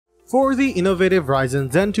For the innovative Ryzen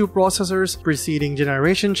Zen 2 processors, preceding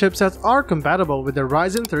generation chipsets are compatible with the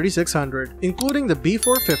Ryzen 3600, including the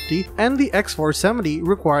B450 and the X470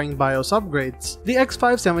 requiring BIOS upgrades. The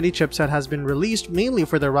X570 chipset has been released mainly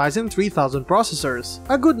for the Ryzen 3000 processors.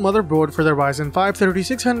 A good motherboard for the Ryzen 5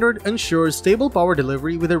 3600 ensures stable power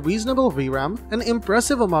delivery with a reasonable VRAM, an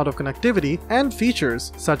impressive amount of connectivity, and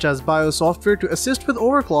features such as BIOS software to assist with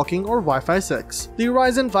overclocking or Wi-Fi 6. The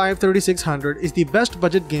Ryzen 5 3600 is the best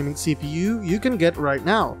budget gaming CPU you can get right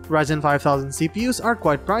now. Ryzen 5000 CPUs are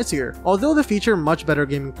quite pricier, although they feature much better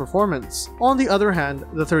gaming performance. On the other hand,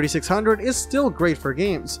 the 3600 is still great for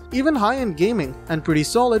games, even high-end gaming, and pretty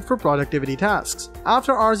solid for productivity tasks.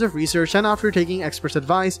 After hours of research and after taking experts'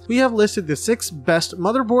 advice, we have listed the 6 best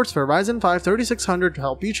motherboards for Ryzen 5 3600 to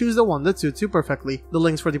help you choose the one that suits you perfectly. The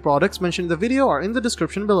links for the products mentioned in the video are in the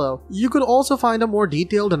description below. You could also find a more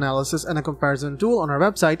detailed analysis and a comparison tool on our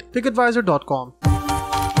website, pickadvisor.com.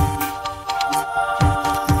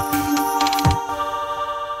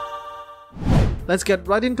 Let's get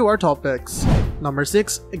right into our topics. Number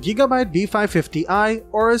 6. Gigabyte B550i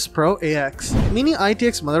AORUS Pro AX. Mini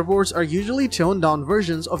ITX motherboards are usually toned down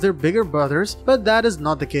versions of their bigger brothers, but that is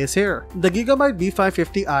not the case here. The Gigabyte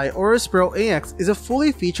B550i AORUS Pro AX is a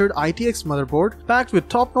fully featured ITX motherboard packed with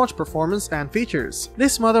top-notch performance and features.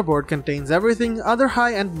 This motherboard contains everything other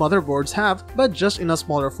high-end motherboards have, but just in a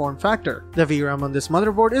smaller form factor. The VRAM on this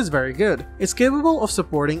motherboard is very good. It's capable of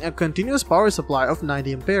supporting a continuous power supply of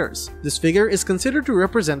 90 amperes. This figure is considered to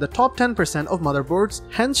represent the top 10% of motherboards,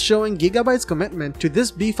 hence showing Gigabyte's commitment to this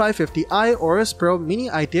B550i AORUS Pro Mini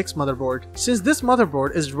ITX motherboard. Since this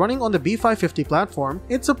motherboard is running on the B550 platform,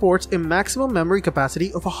 it supports a maximum memory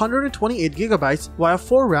capacity of 128GB via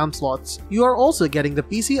 4 RAM slots. You are also getting the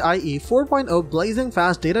PCIe 4.0 blazing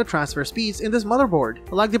fast data transfer speeds in this motherboard.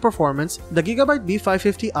 Like the performance, the Gigabyte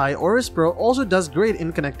B550i AORUS Pro also does great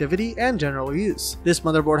in connectivity and general use. This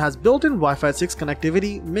motherboard has built-in Wi-Fi 6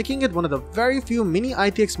 connectivity, making it one of the very few Mini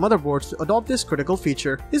ITX motherboards to adopt this critical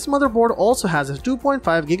feature. This motherboard also has a 2.5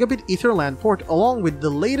 gigabit Ethernet port along with the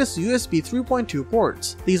latest USB 3.2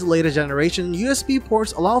 ports. These latest generation USB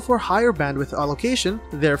ports allow for higher bandwidth allocation,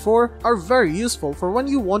 therefore are very useful for when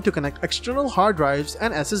you want to connect external hard drives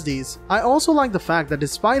and SSDs. I also like the fact that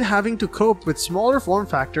despite having to cope with smaller form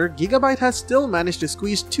factor, Gigabyte has still managed to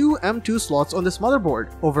squeeze 2 M2 slots on this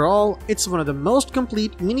motherboard. Overall, it's one of the most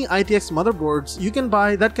complete Mini ITX motherboards you can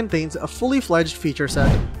buy that contains a fully fledged feature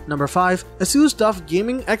set. Number 5. ASUS TUF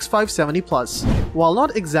Gaming X570 Plus. While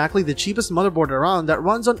not exactly the cheapest motherboard around that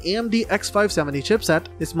runs on AMD X570 chipset,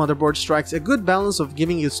 this motherboard strikes a good balance of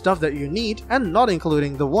giving you stuff that you need and not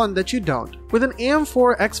including the one that you don't. With an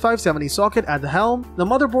AM4 X570 socket at the helm, the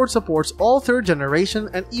motherboard supports all 3rd generation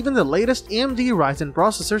and even the latest AMD Ryzen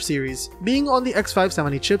processor series. Being on the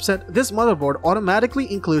X570 chipset, this motherboard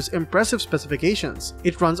automatically includes impressive specifications.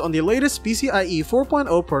 It runs on the latest PCIe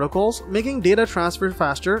 4.0 protocols, making data transfer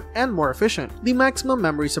faster and more efficient. The maximum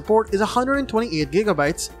memory support is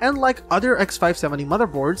 128GB, and like other X570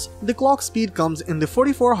 motherboards, the clock speed comes in the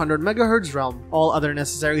 4400 MHz realm. All other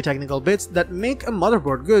necessary technical bits that make a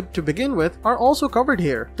motherboard good to begin with are also covered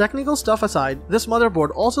here. Technical stuff aside, this motherboard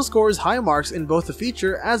also scores high marks in both the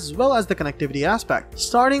feature as well as the connectivity aspect.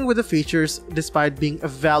 Starting with the features, despite being a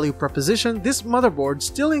value proposition, this motherboard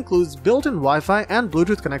still includes built-in Wi-Fi and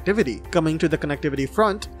Bluetooth connectivity. Coming to the connectivity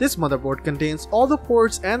front, this motherboard contains all the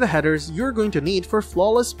ports and the headers you're going to need for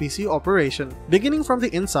flawless PC operation. Beginning from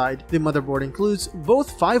the inside, the motherboard includes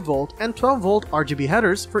both 5V and 12V RGB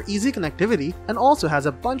headers for easy connectivity and also has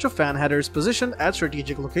a bunch of fan headers positioned at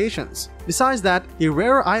strategic locations. Besides that, the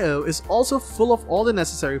rear I/O is also full of all the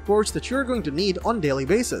necessary ports that you're going to need on a daily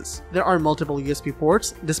basis. There are multiple USB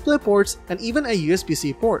ports, display ports, and even a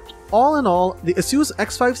USB-C port. All in all, the ASUS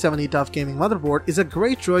X570 TUF Gaming motherboard is a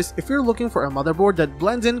great choice if you're looking for a motherboard that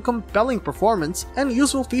blends in compelling performance and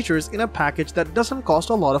useful features in a package that doesn't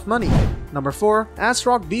cost a lot of money. Number 4.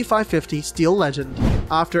 ASRock B550 Steel Legend.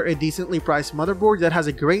 After a decently priced motherboard that has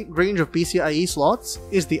a great range of PCIe slots,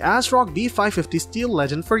 is the ASRock B550 Steel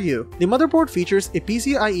Legend for you. The motherboard features a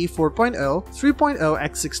PCIe 4.0,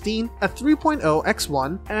 3.0x16, a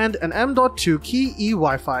 3.0x1, and an M.2 key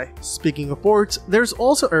E-Wi-Fi. Speaking of ports, there's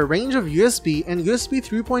also a range of USB and USB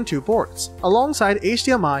 3.2 ports, alongside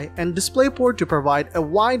HDMI and DisplayPort to provide a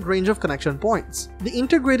wide range of connection points. The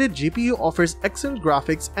integrated GPU offers excellent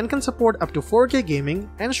graphics and can support up to 4K gaming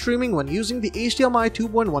and streaming when using the HDMI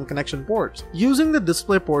 2.1 connection port. Using the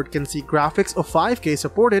DisplayPort can see graphics of 5K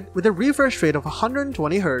supported with a refresh rate of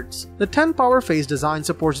 120Hz. The 10-power phase design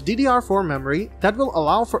supports DDR4 memory that will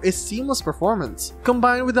allow for a seamless performance.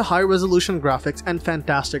 Combined with the high-resolution graphics and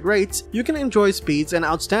fantastic rates, you can enjoy speeds and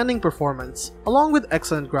outstanding performance. Along with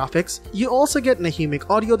excellent graphics, you also get Nahimic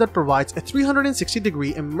audio that provides a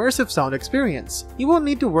 360-degree immersive sound experience. You won't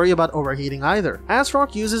need to worry about overheating either.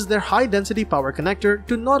 ASRock uses their high-density power connector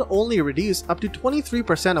to not only reduce up to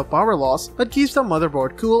 23% of power loss, but keeps the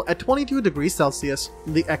motherboard cool at 22 degrees Celsius.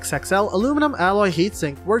 The XXL aluminum alloy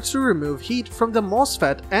heatsink works to remove heat from the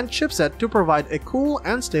MOSFET and chipset to provide a cool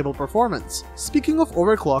and stable performance. Speaking of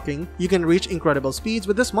overclocking, you can reach incredible speeds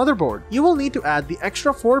with this motherboard. You will need to add the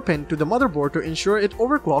extra 4-pin to the motherboard to ensure it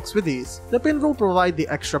overclocks with ease. The pin will provide the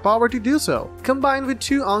extra power to do so. Combined with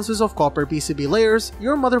 2 ounces of copper PCB layers,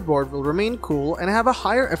 your motherboard will remain cool and have a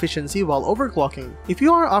higher efficiency while overclocking. If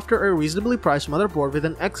you are after a reasonably priced motherboard with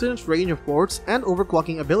an excellent range of ports and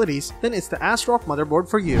overclocking abilities, then it's the ASRock motherboard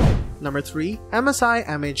for you. Number 3. MSI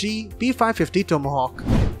MAG B550 Tomahawk.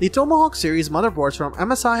 The Tomahawk series motherboards from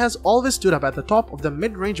MSI has always stood up at the top of the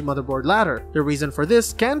mid-range motherboard ladder. The reason for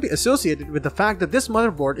this can be associated with the fact that this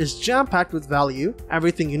motherboard is jam-packed with value.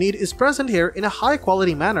 Everything you need is present here in a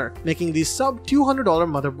high-quality manner, making these sub-$200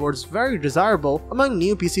 motherboards very desirable among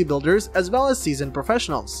new PC builders as well as seasoned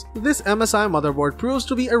professionals. This MSI motherboard proves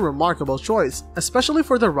to be a remarkable choice, especially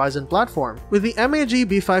for the Ryzen platform. With the MAG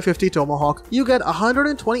B550 Tomahawk, you get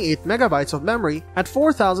 128 MB of memory at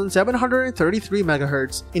 4733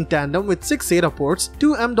 MHz, in tandem with 6 SATA ports,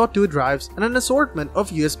 2 M.2 drives, and an assortment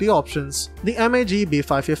of USB options. The MAG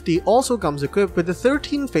B550 also comes equipped with the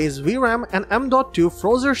 13-phase VRAM and M.2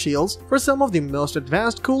 Frozr shields for some of the most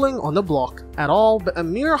advanced cooling on the block. At all but a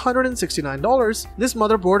mere $169, this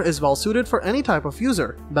motherboard is well suited for any type of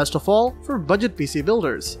user, best of all for budget PC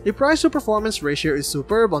builders. The price to performance ratio is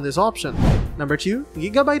superb on this option. Number 2.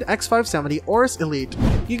 Gigabyte X570 AORUS Elite.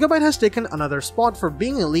 Gigabyte has taken another spot for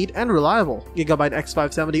being elite and reliable. Gigabyte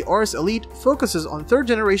X570 AORUS Elite focuses on 3rd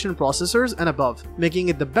generation processors and above, making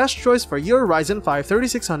it the best choice for your Ryzen 5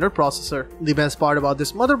 3600 processor. The best part about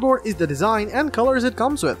this motherboard is the design and colors it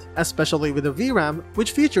comes with, especially with the VRAM,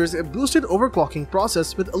 which features a boosted overclocking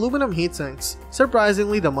process with aluminum heatsinks.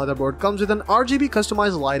 Surprisingly, the motherboard comes with an RGB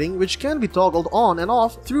customized lighting which can be toggled on and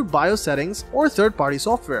off through BIOS settings or third-party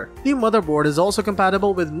software. The motherboard is also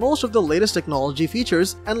compatible with most of the latest technology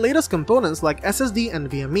features and latest components like SSD and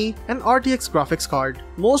NVMe and RTX graphics card.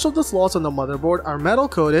 Most of the slots on the motherboard are metal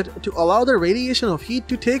coated to allow the radiation of heat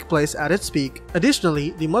to take place at its peak.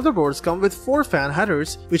 Additionally, the motherboards come with 4 fan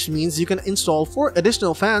headers, which means you can install 4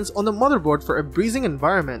 additional fans on the motherboard for a breathing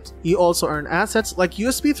environment. You also earn assets like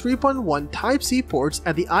USB 3.1 Type-C ports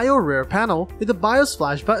at the I/O rear panel with the BIOS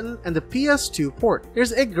flash button and the PS2 port.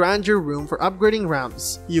 There's a grandeur room for upgrading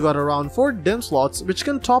RAMs. You got around 4 DIMM slots which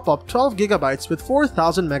can top up 12 GB with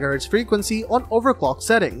 4000 MHz frequency on overclock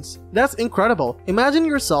settings. That's incredible. Imagine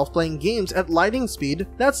yourself playing games at lightning speed.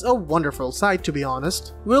 That's a wonderful sight, to be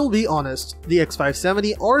honest. We'll be honest, the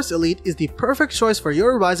X570 AORUS Elite is the perfect choice for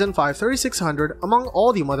your Ryzen 5 3600 among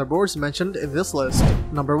all the motherboards mentioned in this list.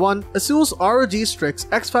 Number 1. ASUS ROG Strix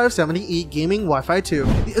X570E Gaming Wi-Fi 2.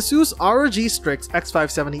 The ASUS ROG Strix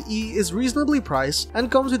X570E is reasonably priced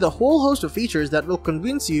and comes with a whole host of features that will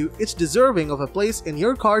convince you it's deserving of a place in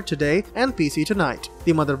your card today and PC tonight.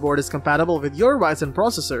 The motherboard is compatible with your Ryzen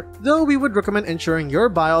processor, though we would recommend ensuring your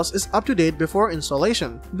BIOS is up to date before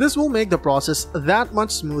installation. This will make the process that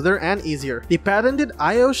much smoother and easier. The patented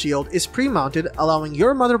I/O shield is pre-mounted, allowing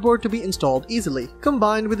your motherboard to be installed easily.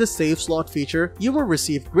 Combined with the save slot feature, you will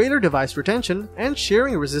receive greater device retention and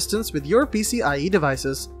sharing resistance with your PCIe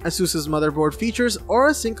devices. ASUS's motherboard features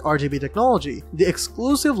AURA Sync RGB technology. The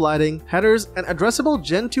exclusive lighting, headers, and addressable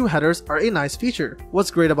Gen 2 headers are a nice feature.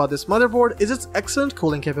 What's great about this motherboard is its excellent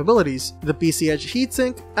cooling capabilities. The PC Edge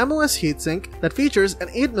heatsink, MOS heatsink that features an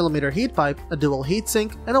 8mm heat pipe, a dual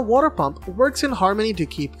heatsink, and a water pump works in harmony to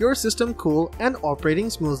keep your system cool and operating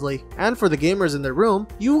smoothly. And for the gamers in the room,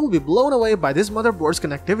 you will be blown away by this motherboard's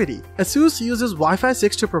connectivity. ASUS uses Wi-Fi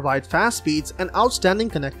 6 to provide fast speeds and outstanding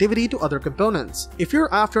connectivity to other components. If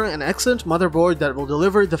you're after an excellent motherboard that will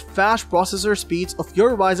deliver the fast processor speeds of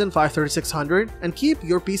your Ryzen 5 3600 and keep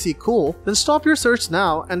your PC cool, then stop your search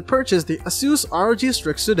now and purchase the ASUS ROG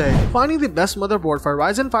Strix today. Finding the best motherboard for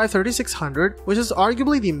Ryzen 5 3600, which is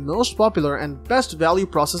arguably the most popular and best value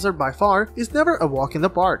processor by far, is never a walk in the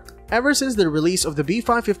park. Ever since the release of the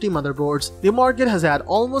B550 motherboards, the market has had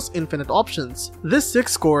almost infinite options. This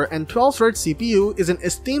 6-core and 12-thread CPU is an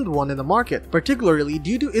esteemed one in the market, particularly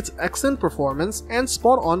due to its excellent performance and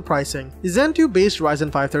spot-on pricing. The Zen2-based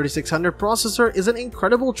Ryzen 5 3600 processor is an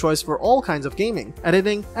incredible choice for all kinds of gaming,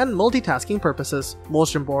 editing, and multitasking purposes.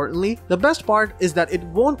 Most importantly, the best part is that it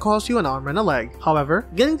won't cost you an arm and a leg. However,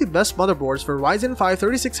 getting the best motherboards for Ryzen 5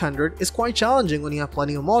 3600 is quite challenging when you have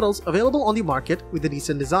plenty of models available on the market with a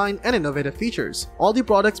decent design and innovative features. All the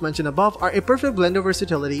products mentioned above are a perfect blend of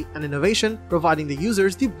versatility and innovation, providing the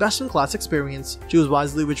users the best-in-class experience. Choose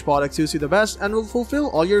wisely which product suits you the best and will fulfill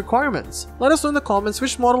all your requirements. Let us know in the comments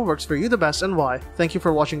which model works for you the best and why. Thank you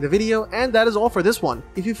for watching the video, and that is all for this one.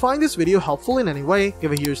 If you find this video helpful in any way,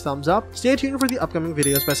 give a huge thumbs up. Stay tuned for the upcoming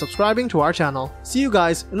videos by subscribing to our channel. See you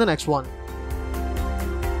guys in the next one.